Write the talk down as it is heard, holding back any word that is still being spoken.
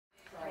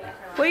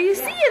What do you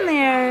see in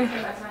there?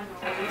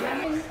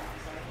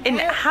 And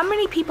how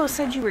many people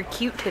said you were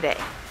cute today?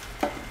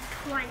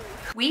 20.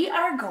 We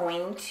are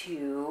going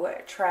to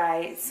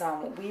try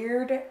some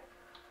weird,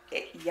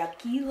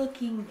 yucky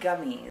looking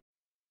gummies.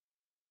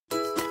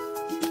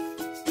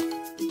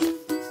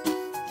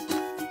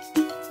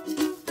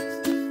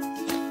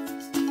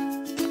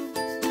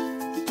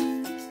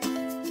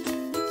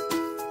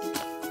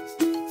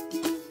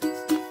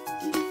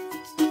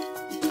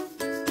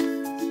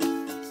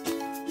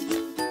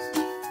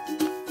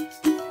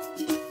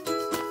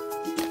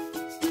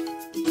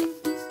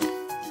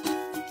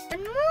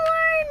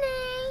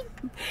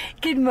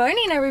 Good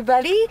morning,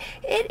 everybody.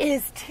 It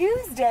is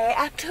Tuesday,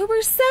 October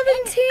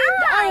 17th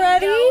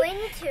already. I'm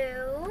going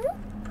to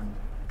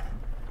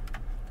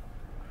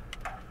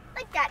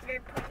a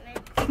doctor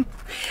appointment.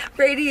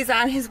 Brady is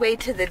on his way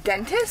to the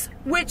dentist,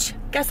 which,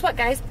 guess what,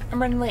 guys?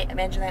 I'm running late.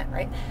 Imagine that,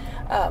 right?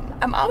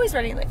 I'm always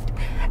running late.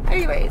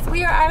 Anyways,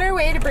 we are on our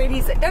way to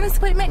Brady's dentist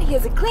appointment. He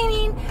has a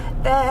cleaning,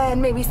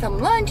 then maybe some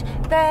lunch,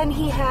 then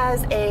he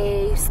has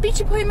a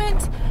speech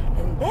appointment,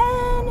 and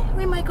then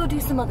we might go do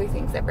some other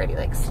things that Brady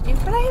likes to do,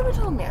 but I haven't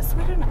told him yet, so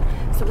we don't know.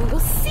 So we will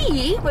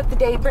see what the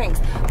day brings.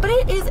 But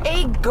it is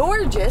a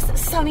gorgeous,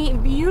 sunny,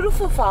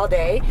 beautiful fall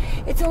day.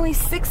 It's only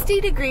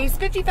 60 degrees,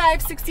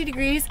 55, 60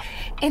 degrees,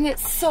 and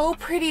it's so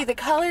pretty. The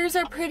colors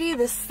are pretty,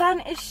 the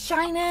sun is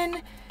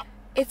shining.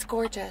 It's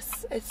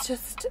gorgeous. It's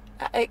just,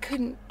 it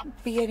couldn't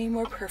be any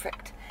more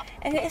perfect.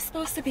 And it is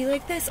supposed to be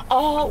like this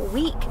all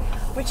week,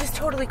 which is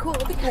totally cool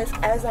because,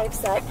 as I've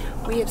said,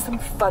 we have some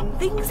fun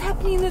things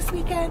happening this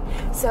weekend.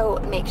 So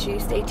make sure you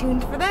stay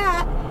tuned for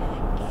that.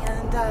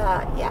 And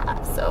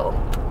yeah, so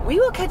we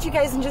will catch you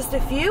guys in just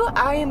a few.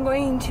 I am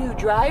going to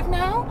drive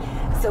now,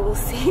 so we'll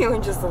see you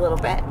in just a little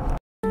bit.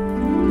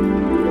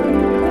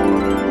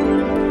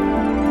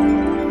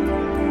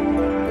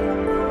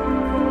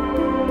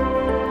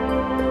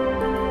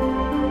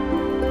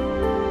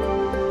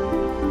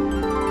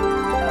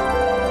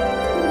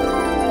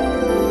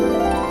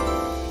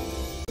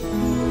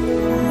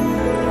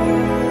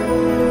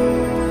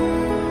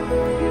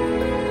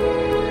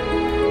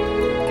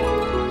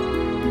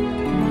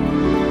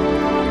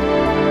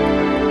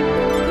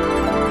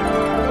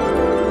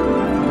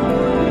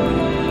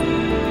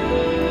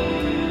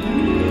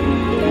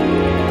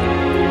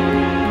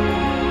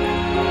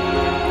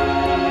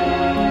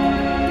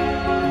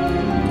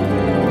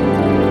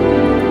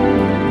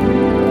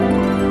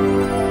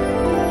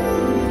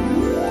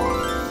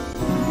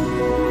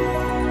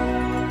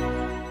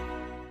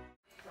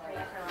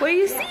 What do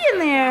you see in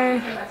there?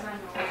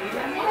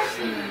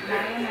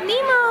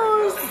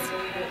 Nemo's.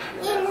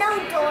 There's no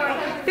Dory.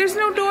 There's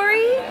no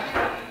Dory?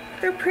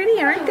 They're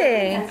pretty, aren't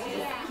they?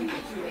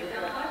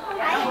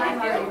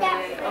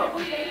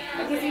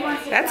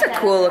 That's a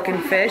cool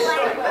looking fish.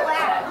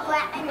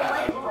 Black and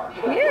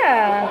white.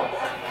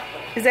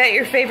 Yeah. Is that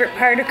your favorite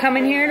part of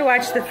coming here to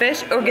watch the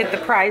fish or get the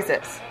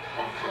prizes?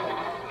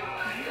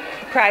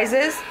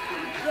 Prizes?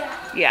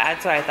 Yeah. Yeah,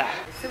 that's what I thought.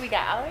 So we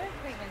got all our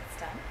appointments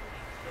done.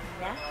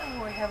 Now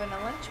we're having a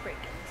lunch break.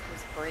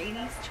 This was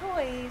Brady's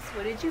choice.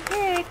 What did you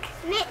pick?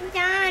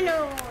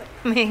 McDonald's.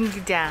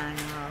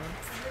 McDonald's.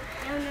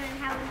 And then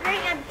have a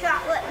drink of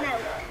chocolate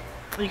milk.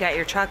 You got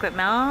your chocolate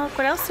milk.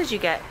 What else did you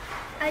get?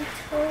 A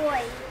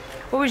toy.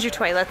 What was your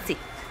toy? Let's see.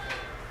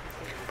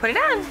 Put it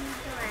on.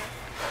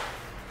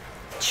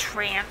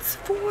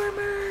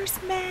 Transformers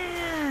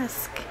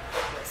mask.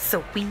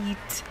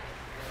 Sweet.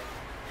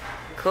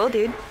 Cool,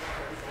 dude.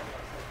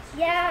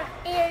 Yeah,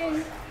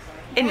 and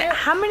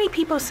how many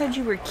people said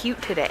you were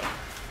cute today?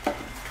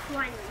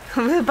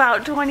 20.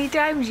 About 20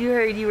 times you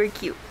heard you were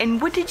cute.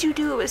 And what did you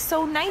do? It was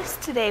so nice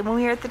today when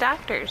we were at the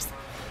doctor's.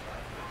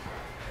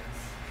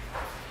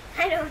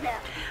 I don't know.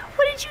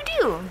 What did you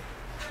do?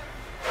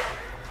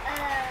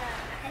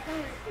 I don't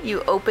know.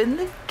 You opened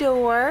the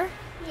door.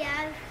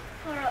 Yeah,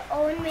 for an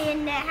old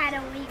man that had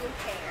a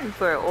wheelchair.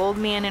 For an old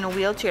man in a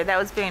wheelchair. That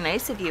was very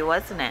nice of you,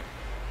 wasn't it?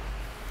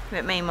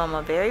 It made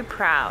Mama very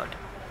proud.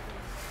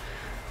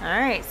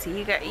 Alright, so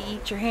you got to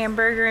eat your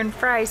hamburger and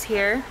fries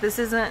here. This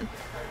isn't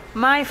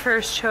my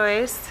first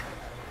choice.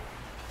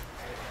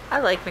 I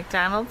like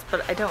McDonald's,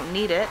 but I don't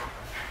need it.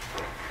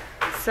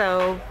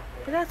 So,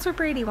 but that's where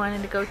Brady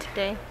wanted to go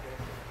today.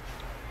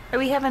 Are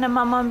we having a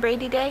Mama and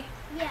Brady day?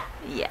 Yeah.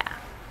 Yeah.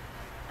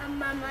 A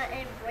Mama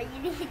and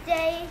Brady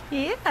day.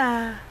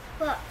 Yeah.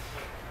 But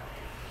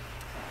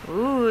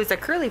ooh, it's a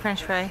curly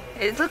French fry.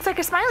 It looks like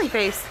a smiley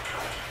face.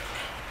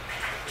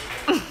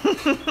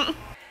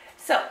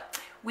 So,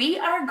 we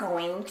are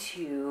going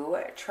to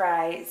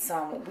try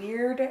some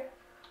weird,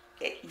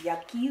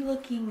 yucky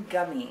looking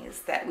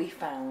gummies that we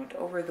found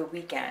over the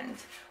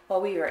weekend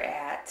while we were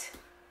at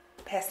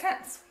Past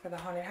Tense for the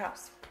haunted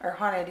house, or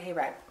haunted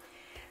hayride.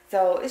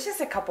 So, it's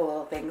just a couple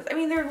little things. I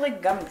mean, they're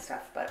like gummy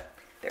stuff, but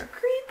they're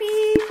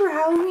creepy for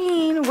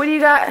Halloween. What do you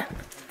got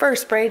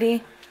first,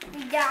 Brady?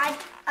 we got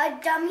a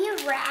gummy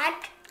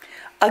rat.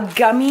 A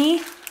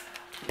gummy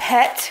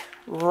pet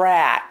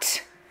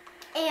rat.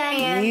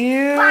 And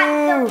Ew.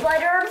 box of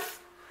butters.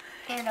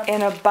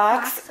 And a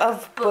box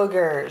of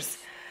boogers.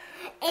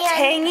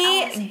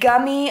 tangy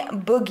gummy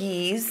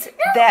boogies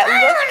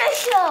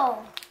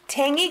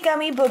tangy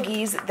gummy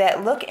boogies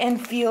that look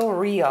and feel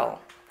real.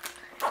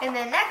 And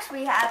then next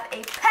we have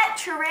a pet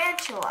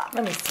tarantula.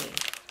 Let me see.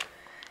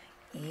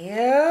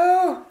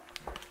 Ew.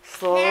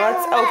 So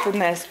let's open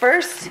this.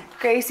 First,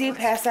 Gracie,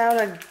 pass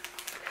out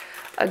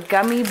a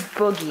gummy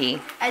boogie.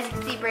 As you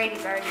can see,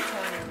 Brady's already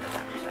telling him.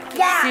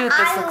 Yeah, see what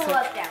this I looks will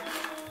like. look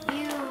down.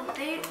 Ew,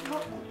 they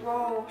look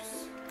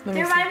gross. Let They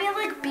me remind me of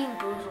like Bean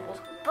Boozled.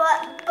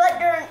 But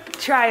they're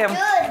Try them.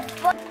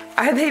 good. But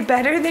Are they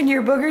better than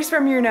your boogers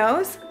from your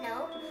nose?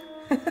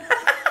 no.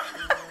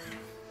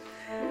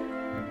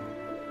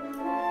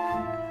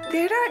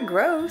 They're not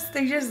gross.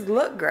 They just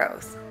look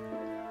gross.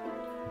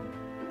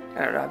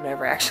 I don't know. I've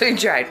never actually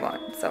tried one.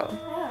 So,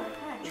 Oh,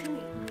 kind of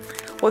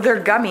chewy. well, they're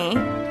gummy.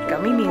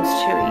 Gummy means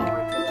chewy.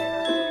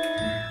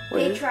 What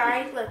They is-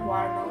 tried like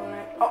watermelon.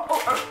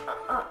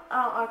 I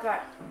don't like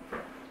that.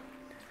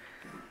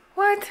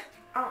 What?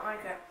 I don't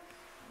like it.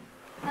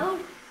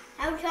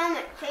 I'm trying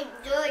to take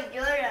good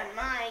on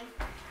mine.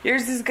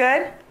 Yours is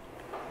good?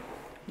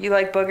 You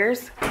like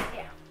boogers?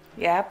 Yeah.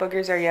 Yeah,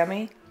 boogers are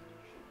yummy.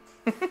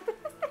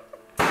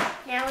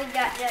 Now we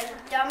got the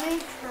dummy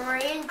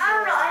tarantula. I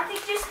don't know. I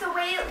think just the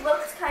way it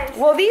looks kind of.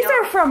 Well, these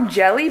are from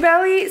Jelly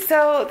Belly,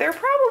 so they're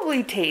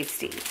probably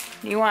tasty.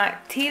 You want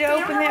T to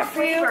open that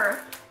for you?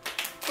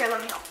 Here,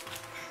 let me help.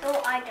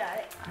 Oh, I got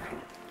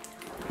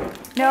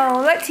it. No,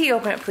 let T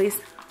open it, please.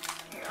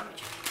 Here, let me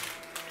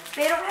check.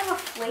 They don't have a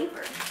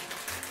flavor.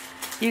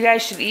 You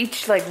guys should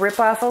each like rip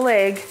off a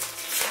leg.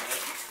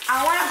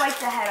 I want to bite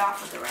the head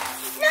off of the rat.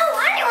 No,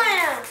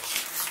 I want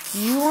to.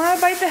 You want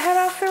to bite the head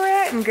off the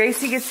rat and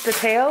Gracie gets the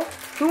tail?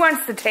 Who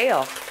wants the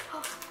tail?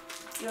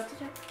 You want the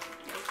tail?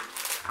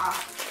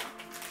 Ah.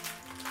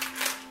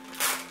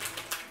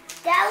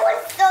 That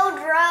was so Ew,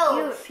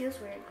 it gross. feels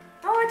weird.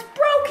 Oh, it's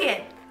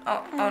broken.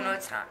 Oh no,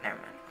 it's not. Never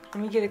mind.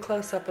 Let me get a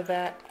close up of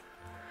that.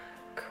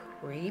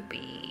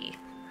 Creepy.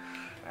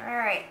 All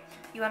right.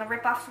 You want to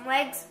rip off some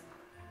legs?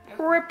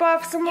 Rip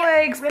off some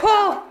legs. rip Pull.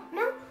 No,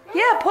 no.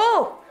 Yeah,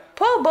 pull.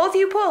 Pull. Both of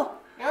you pull.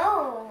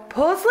 No.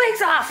 Pull his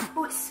legs off.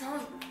 Oh, it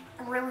smells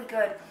really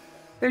good.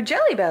 They're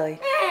Jelly Belly.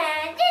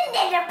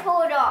 Didn't they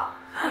pull it off?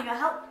 You know,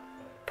 help.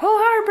 Pull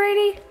hard,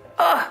 Brady.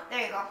 Ugh.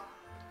 There you go.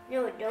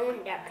 No,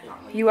 don't that people.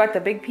 You want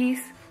the big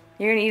piece?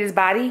 You're gonna eat his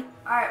body?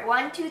 All right,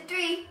 1, 2,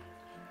 3.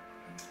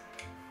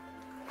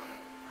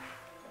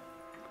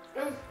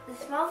 It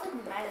smells like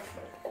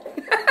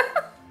medicine.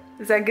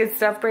 Is that good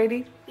stuff,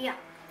 Brady? Yeah.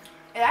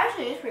 It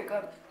actually is pretty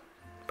good.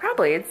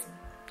 Probably. It's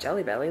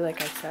Jelly Belly,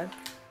 like I said.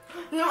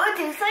 You know what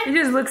it tastes like? It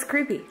just looks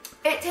creepy.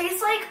 It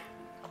tastes like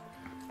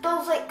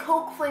those like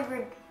Coke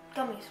flavored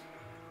gummies.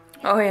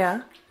 Oh,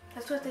 yeah?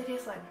 That's what they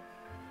taste like.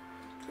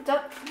 Do they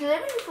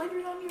have any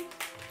flavors on here?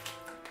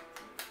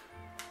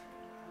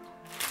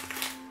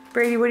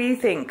 Brady, what do you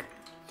think?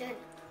 Good.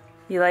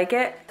 You like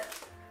it?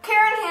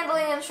 Care and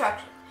handling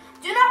instructions.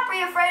 Do not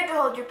be afraid to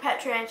hold your pet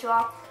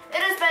tarantula. It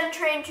has been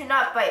trained to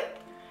not bite.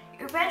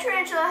 Your pet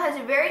tarantula has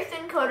a very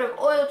thin coat of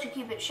oil to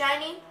keep it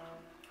shiny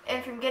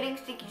and from getting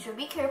sticky, so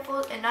be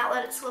careful and not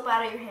let it slip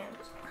out of your hands.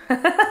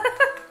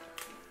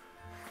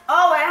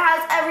 Oh, it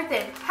has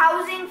everything.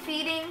 Housing,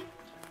 feeding,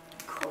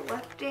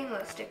 collecting.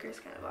 The sticker's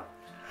kind of off.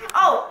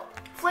 Oh,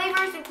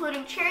 flavors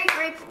including cherry,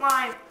 grape,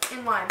 lime,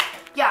 and lime.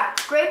 Yeah,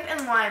 grape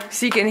and lime.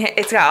 So you can,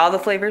 it's got all the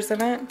flavors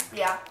in it?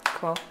 Yeah,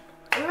 Cool.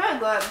 it's really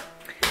good.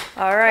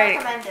 All right.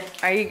 Recommended.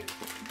 Are you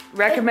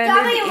recommended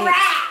gummy to eat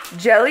rat.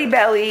 Jelly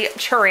Belly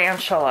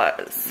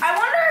tarantulas? I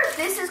wonder if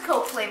this is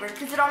Coke flavored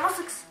because it almost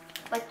looks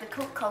like the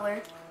Coke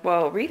color.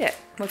 Well, read it.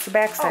 What's the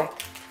back say? Oh.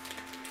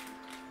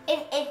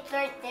 It's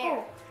right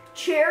there.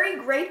 Cherry,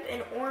 grape,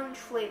 and orange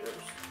flavors.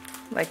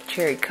 Like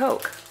cherry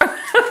Coke. They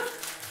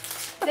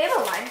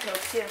have a lime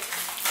Coke too.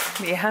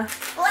 Yeah?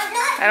 Well,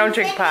 not I don't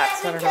drink even pot, yet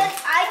so I don't because know.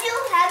 I do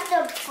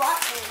have the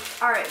button.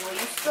 All right, well you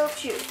still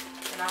chew,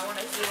 and I want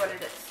to see what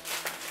it is.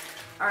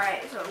 All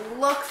right, so it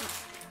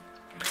looks.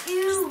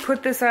 Ew.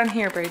 Put this on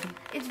here, Brady.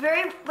 It's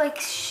very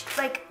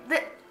like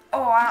the.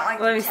 Oh, I don't like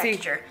Let the me see.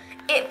 texture.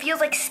 It feels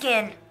like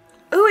skin.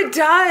 Ooh, it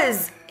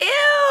does.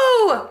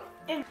 Ew!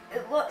 And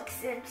it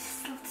looks and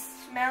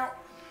smell.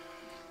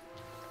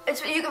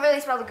 It's you can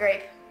really smell the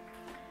grape.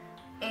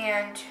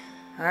 And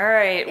All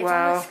right, it's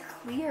well, almost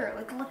clear.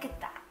 Like look at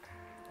that.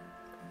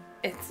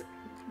 it's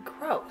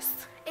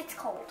gross. It's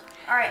cold.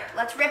 All right,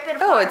 let's rip it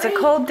apart. Oh, it's a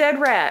cold dead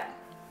rat.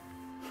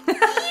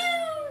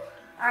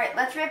 All right,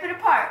 let's rip it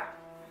apart.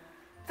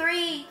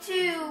 3,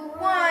 2,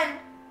 1.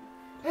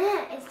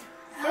 It's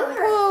super.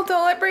 Oh,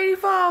 don't let Brady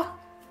fall.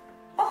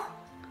 Oh,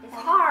 It's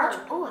hard.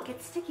 oh, it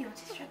gets sticky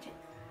once you stretch it.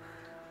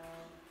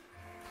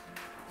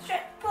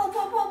 Stretch, pull,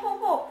 pull, pull, pull,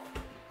 pull.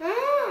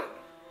 Mm.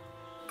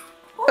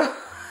 Pull.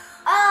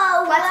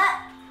 Oh, Let's- what?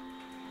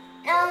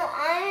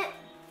 No,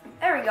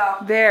 There we go.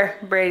 There,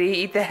 Brady,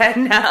 eat the head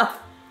now.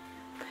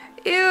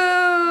 Ew!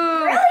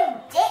 really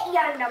dicky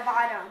on the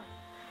bottom.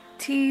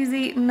 T's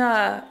eating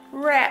a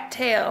rat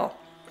tail.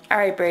 All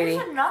right, Brady.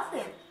 There's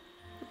nothing.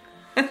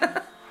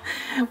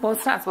 Well,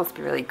 it's not supposed to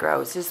be really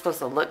gross. It's just supposed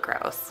to look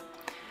gross.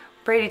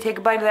 Brady, take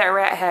a bite of that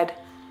rat head.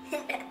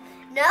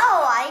 No,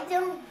 I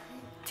don't.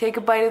 Take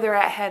a bite of the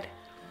rat head.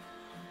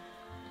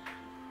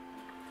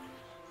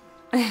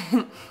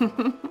 This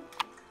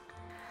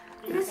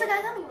is a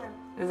gummy worm.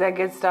 Is that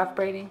good stuff,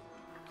 Brady?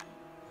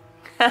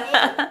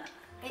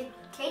 It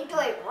tastes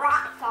like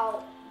rock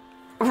salt.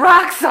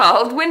 Rock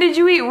salt? When did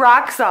you eat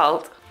rock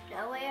salt?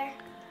 Nowhere.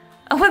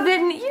 Well,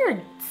 then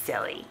you're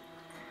silly.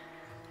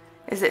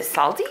 Is it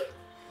salty?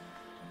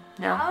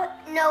 No.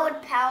 No,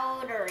 it's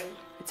powdery.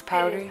 It's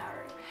powdery. It is powdery.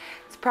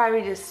 It's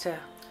probably just a...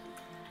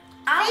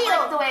 I don't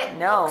like the way it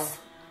No. looks.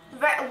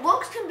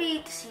 Looks can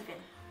be deceiving.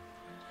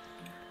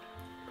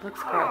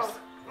 Looks gross.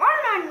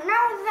 Where's my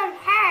nose and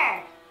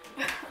head?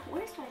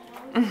 Where's my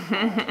nose?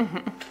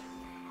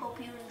 Hope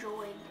you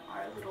enjoyed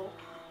our little...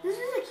 This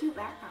is a cute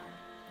background.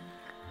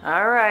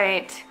 All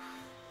right.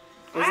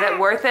 Is it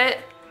worth it?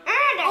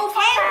 Oh,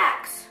 fun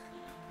facts!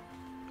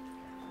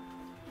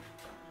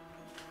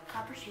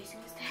 Copper's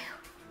chasing his tail.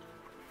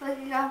 Look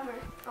at Copper.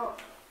 Oh.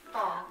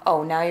 Oh.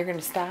 Oh, now you're going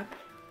to stop?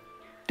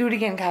 Do it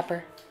again,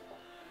 Copper.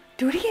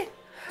 Do it again.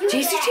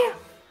 Chase your tail.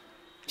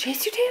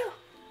 Chase your tail.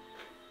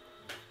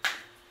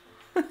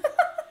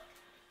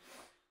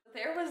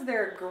 There was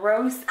their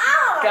gross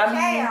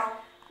gummy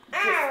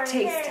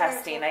taste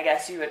testing, I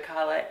guess you would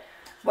call it.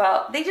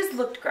 Well, they just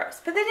looked gross,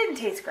 but they didn't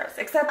taste gross.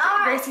 Except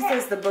Gracie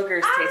says the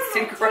boogers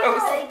tasted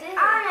gross. They did.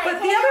 But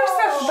the other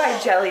stuff is by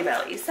Jelly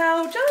Belly.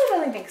 So Jelly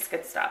Belly makes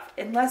good stuff,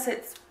 unless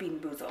it's Bean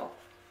Boozled.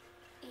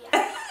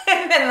 Yeah.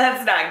 And then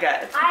that's not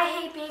good. I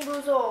hate Bean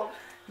Boozled.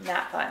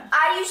 Not fun.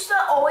 I used to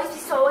always be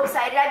so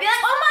excited. I'd be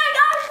like, oh my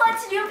gosh,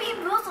 let's do Bean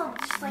Boozled.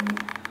 Just like,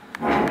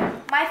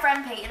 my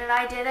friend Peyton and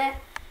I did it.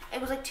 It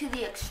was like to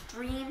the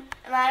extreme,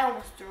 and I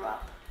almost threw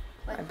up.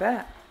 Like, I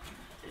bet.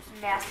 it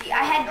was nasty.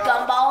 I had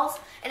gumballs,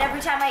 and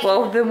every time I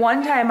Well, the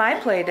one time I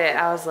played it,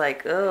 I was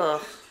like,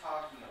 ugh.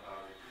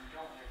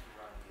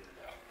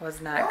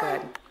 Was not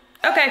good.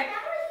 Okay.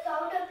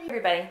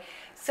 Everybody.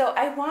 So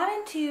I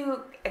wanted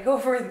to go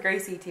over with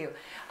Gracie too.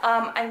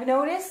 I've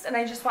noticed, and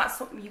I just want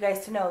you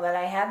guys to know that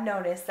I have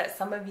noticed that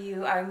some of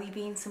you are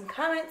leaving some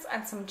comments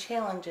on some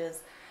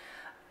challenges.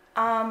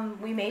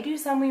 We may do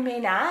some, we may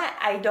not.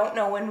 I don't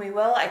know when we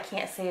will. I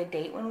can't say a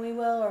date when we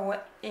will or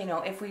what, you know,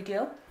 if we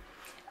do.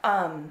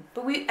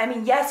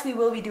 But yes, we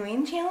will be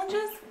doing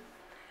challenges.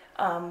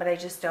 But I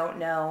just don't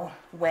know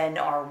when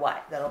or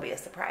what. That'll be a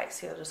surprise.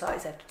 So you'll just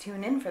always have to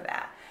tune in for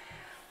that.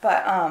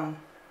 But,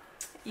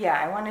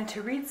 yeah, I wanted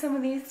to read some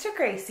of these to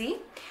Gracie.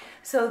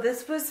 So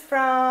this was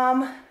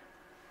from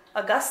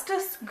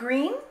Augustus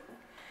Green.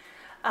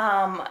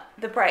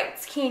 The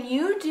Brights. Can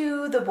you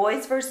do the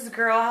Boys vs.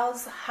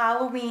 Girls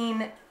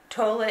Halloween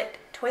toilet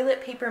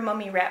paper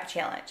mummy wrap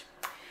challenge?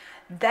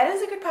 That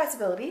is a good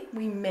possibility.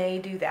 We may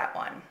do that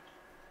one.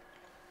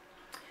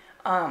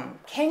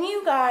 Can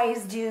you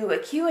guys do a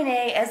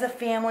Q&A as a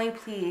family,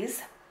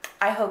 please?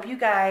 I hope you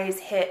guys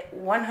hit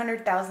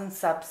 100,000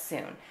 subs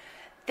soon.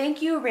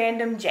 Thank you,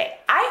 Random J.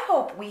 I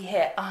hope we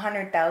hit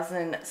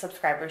 100,000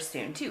 subscribers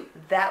soon, too.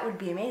 That would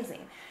be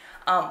amazing.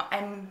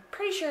 I'm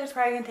pretty sure it's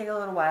probably going to take a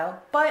little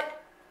while,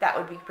 but that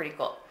would be pretty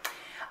cool.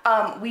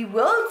 We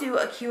will do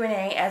a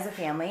Q&A as a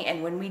family,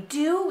 and when we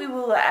do, we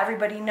will let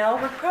everybody know.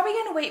 We're probably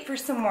going to wait for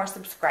some more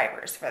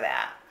subscribers for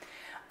that,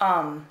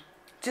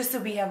 just so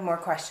we have more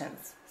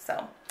questions.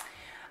 So,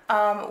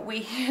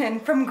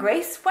 and from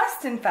Grace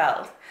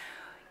Westenfeld,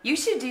 you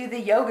should do the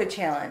yoga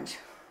challenge.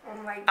 Oh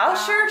my God. I'll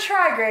sure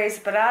try, Grace,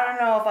 but I don't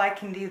know if I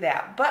can do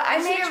that. But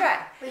I may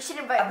try. We should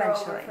invite her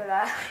over for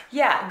that.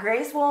 Yeah,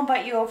 Grace will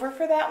invite you over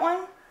for that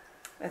one.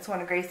 That's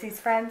one of Gracie's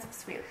friends.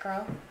 Sweet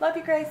girl. Love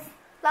you, Grace.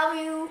 Love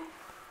you.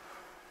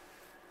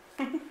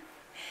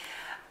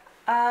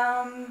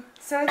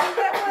 So I think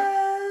that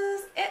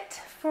was it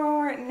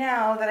for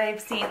now that I've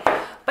seen.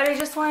 But I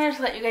just wanted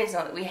to let you guys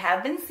know that we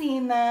have been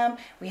seeing them.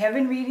 We have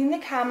been reading the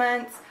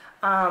comments.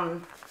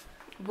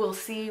 We'll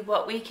see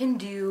what we can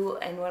do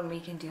and when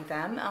we can do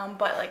them.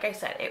 But like I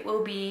said, it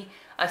will be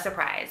a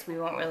surprise. We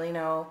won't really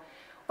know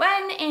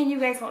when, and you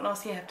guys won't know,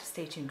 so you have to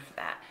stay tuned for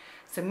that.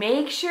 So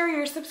make sure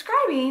you're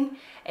subscribing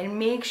and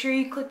make sure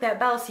you click that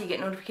bell so you get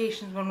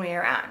notifications when we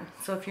are on.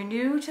 So if you're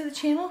new to the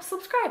channel,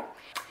 subscribe.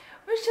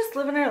 We're just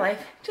living our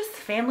life, just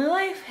family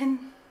life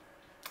and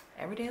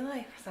everyday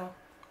life. So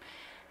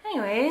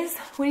anyways,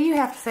 what do you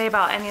have to say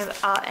about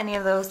any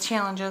of those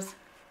challenges?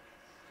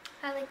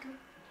 I like them.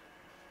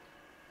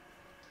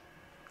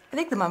 I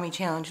think the mummy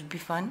challenge would be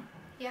fun.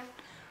 Yeah.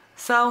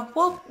 So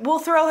we'll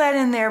throw that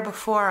in there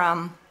before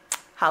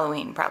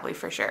Halloween, probably,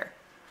 for sure.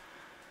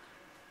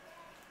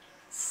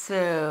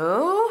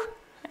 So,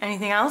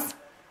 anything else?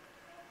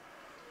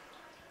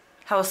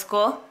 How was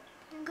school?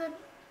 Good.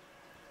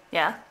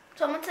 Yeah?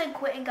 Someone said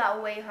quitting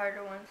got way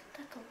harder ones.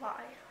 That's a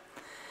lie.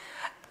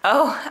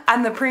 Oh,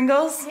 on the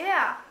Pringles?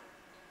 Yeah.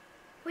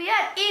 We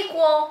had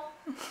equal,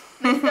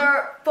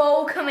 Mr.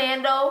 Faux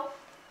Commando.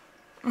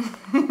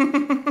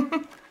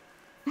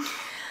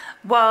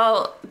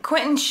 Well,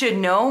 Quentin should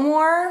know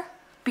more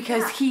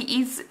because he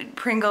eats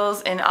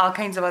Pringles and all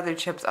kinds of other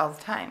chips all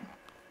the time.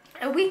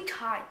 And we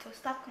tied, so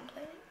stop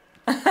complaining.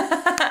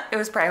 It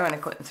was probably one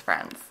of Quentin's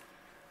friends.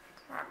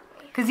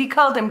 Because he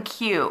called him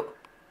cute.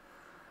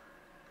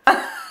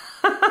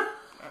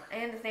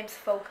 And his name's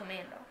Faux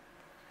Commando.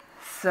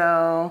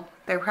 So,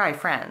 they're probably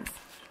friends.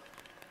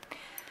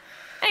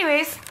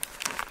 Anyways,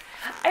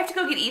 I have to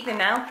go get Ethan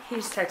now. He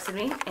just texted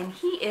me, and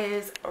he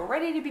is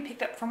ready to be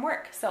picked up from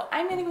work. So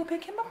I'm going to go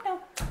pick him up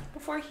now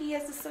before he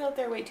has to sit out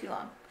there way too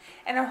long.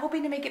 And I'm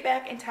hoping to make it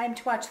back in time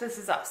to watch This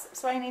Is Us.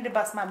 So I need to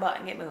bust my butt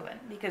and get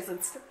moving because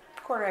it's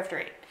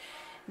 8:15.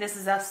 This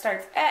Is Us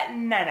starts at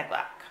 9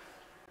 o'clock.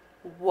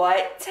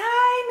 What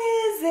time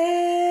is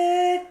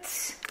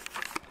it?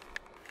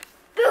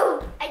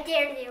 Boo! I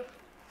dared you.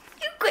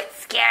 You quit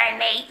scaring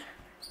me.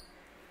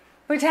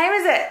 What time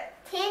is it?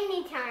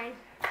 Candy time.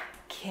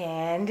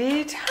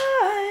 Candy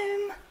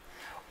time.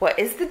 What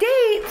is the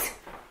date?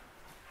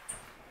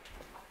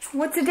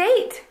 What's the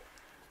date?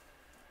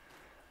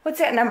 What's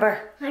that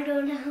number? I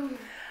don't know.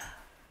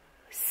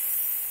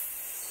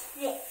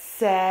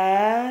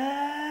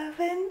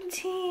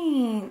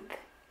 17th.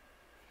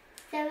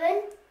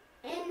 7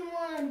 and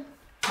 1.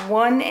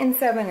 1 and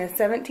 7 is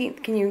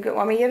 17th. Can you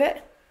want me to get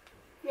it?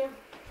 No.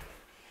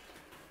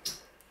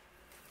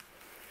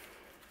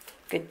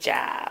 Good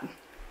job.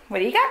 What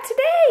do you got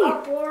today?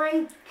 A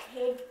boring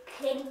kitty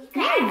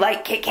cat. You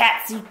like Kit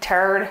Kats, you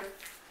turd.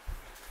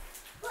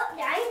 Look,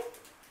 guys.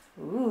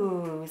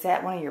 Ooh, is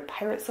that one of your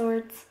pirate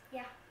swords?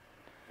 Yeah.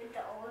 It's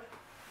old.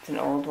 It's an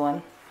old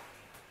one.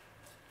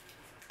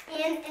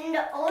 And in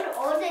the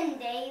olden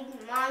days,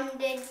 Mom,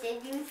 did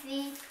you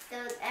see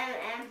those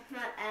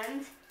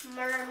M&M's?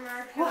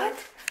 What?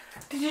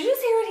 Did you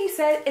just hear what he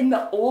said? In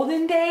the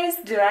olden days,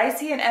 did I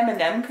see an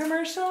M&M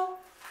commercial?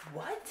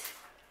 What?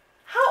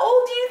 How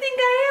old do you think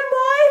I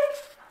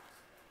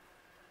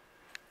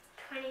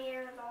am, 20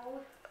 years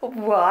old. boy?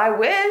 Well, I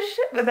wish,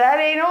 but that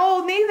ain't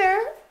old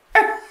neither.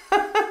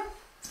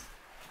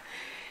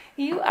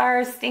 You are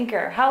a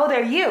stinker. How old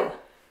are you?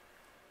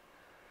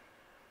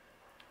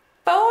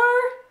 4?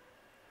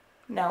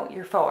 No,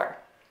 you're 4.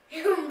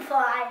 I'm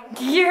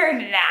 5. You're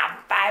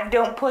not 5.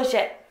 Don't push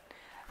it.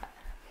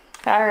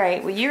 All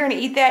right. Well, you're going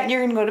to eat that and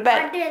you're going to go to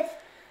bed. Like this.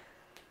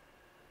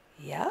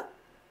 Yep.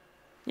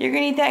 You're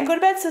going to eat that and go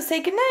to bed, so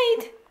say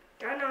goodnight.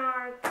 Good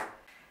night.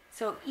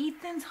 So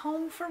Ethan's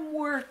home from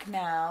work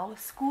now.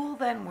 School,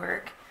 then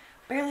work.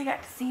 Barely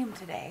got to see him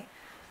today.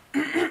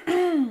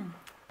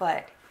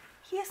 But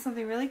he has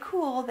something really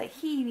cool that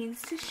he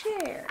needs to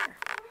share.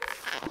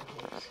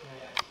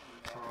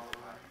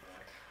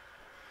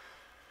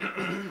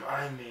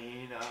 I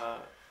made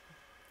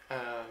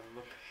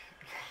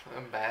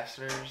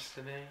ambassadors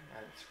today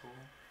at school.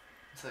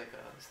 It's like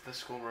the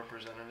school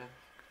representative.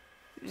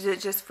 Is it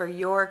just for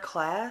your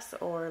class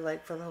or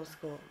like for the whole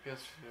school?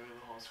 It's for the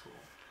whole school.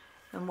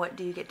 And what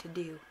do you get to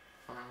do?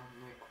 Like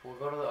we'll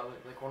go to the other.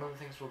 Like one of the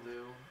things we'll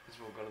do is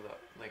we'll go to the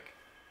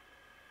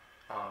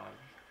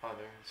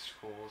other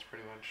schools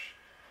pretty much,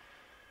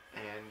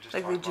 and just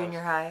Like talk the about,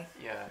 junior high?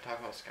 Yeah, talk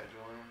about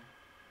scheduling,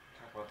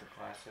 talk about the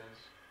classes,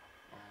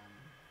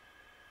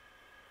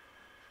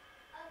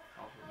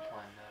 help them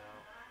plan that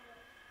out.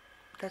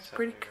 That's So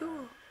pretty we,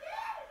 cool.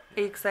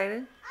 Are you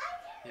excited?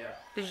 Yeah.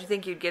 Did you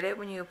think you'd get it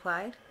when you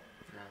applied?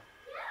 No.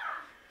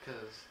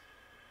 Because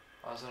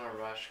I was in a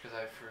rush because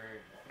I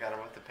forgot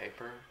about the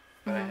paper,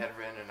 but I had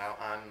written it out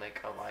on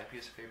like a lined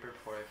piece of paper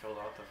before I filled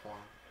out the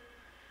form.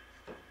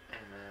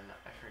 And then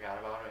I forgot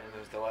about it, and it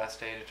was the last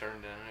day to turn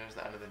it in, and it was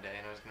the end of the day,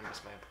 and I was going to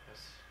miss my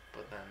bus.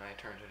 But then I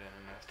turned it in,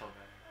 and I still got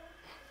it.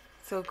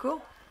 So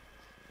cool.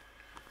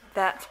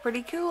 That's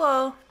pretty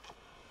cool.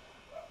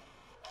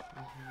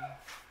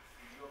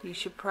 You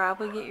should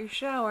probably get your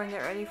shower and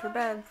get ready for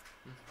bed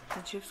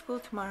since you have school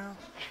tomorrow.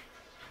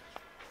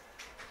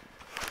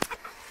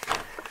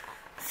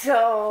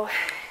 So,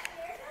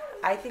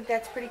 I think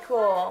that's pretty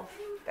cool.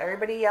 If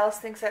everybody else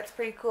thinks that's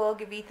pretty cool,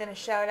 give Ethan a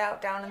shout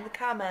out down in the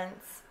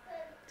comments.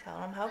 Tell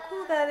him how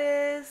cool that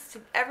is. To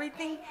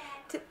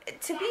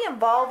be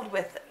involved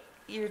with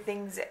your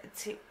things,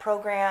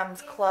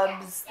 programs,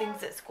 clubs,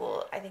 things at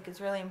school, I think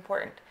is really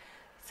important.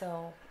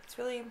 So it's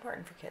really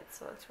important for kids.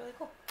 So it's really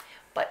cool.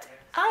 But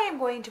I am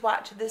going to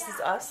watch This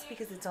Is Us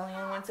because it's only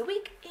on once a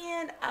week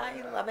and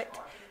I love it.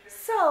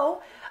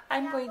 So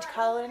I'm going to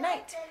call it a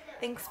night.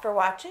 Thanks for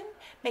watching.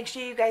 Make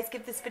sure you guys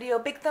give this video a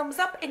big thumbs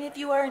up. And if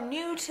you are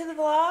new to the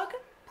vlog,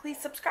 please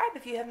subscribe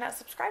if you have not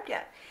subscribed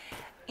yet.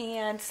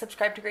 And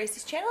subscribe to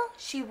Gracie's channel.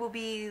 She will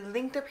be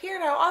linked up here,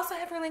 and I'll also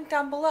have her link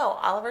down below.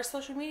 All of our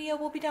social media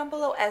will be down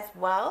below as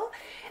well.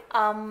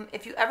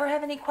 If you ever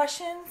have any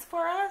questions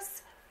for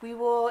us, we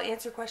will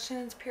answer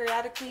questions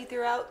periodically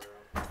throughout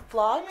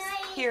vlogs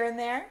here and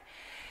there.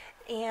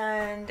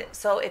 And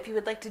so if you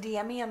would like to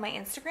DM me on my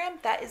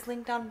Instagram, that is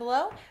linked down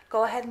below.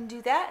 Go ahead and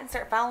do that and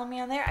start following me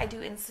on there. I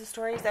do Insta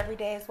stories every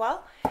day as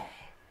well.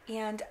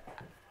 And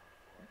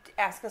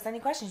ask us any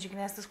questions. You can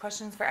ask us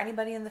questions for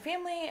anybody in the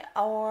family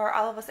or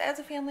all of us as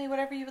a family,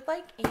 whatever you would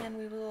like, and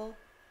we will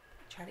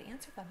try to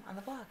answer them on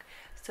the vlog.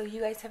 So you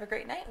guys have a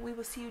great night. We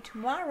will see you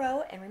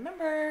tomorrow, and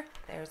remember,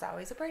 there's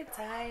always a bright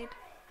side.